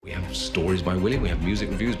have stories by Willie, we have music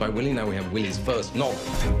reviews by Willie, now we have Willie's first novel.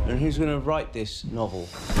 And who's going to write this novel?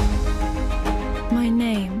 My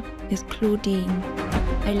name is Claudine.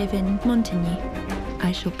 I live in Montigny.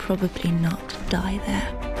 I shall probably not die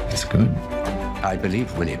there. It's good. I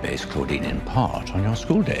believe Willie based Claudine in part on your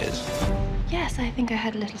school days. Yes, I think I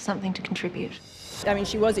had a little something to contribute. I mean,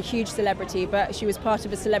 she was a huge celebrity, but she was part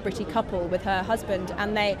of a celebrity couple with her husband,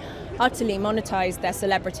 and they utterly monetized their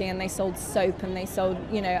celebrity, and they sold soap and they sold,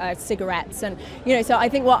 cigarettes. And, so I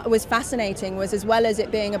think what was fascinating was, as well as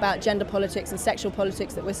it being about gender politics and sexual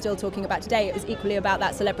politics that we're still talking about today, it was equally about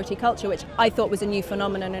that celebrity culture, which I thought was a new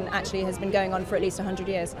phenomenon and actually has been going on for at least 100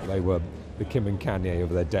 years. They were the Kim and Kanye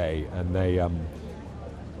of their day, and they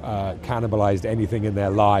cannibalized anything in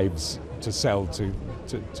their lives to sell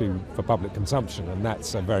for public consumption, and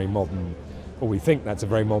that's a very modern, or we think that's a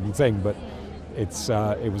very modern thing, but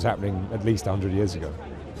it was happening at least 100 years ago.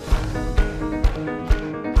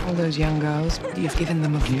 All those young girls, you've given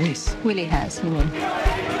them a voice. Willie has.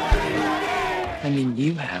 I mean,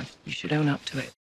 you have. You should own up to it.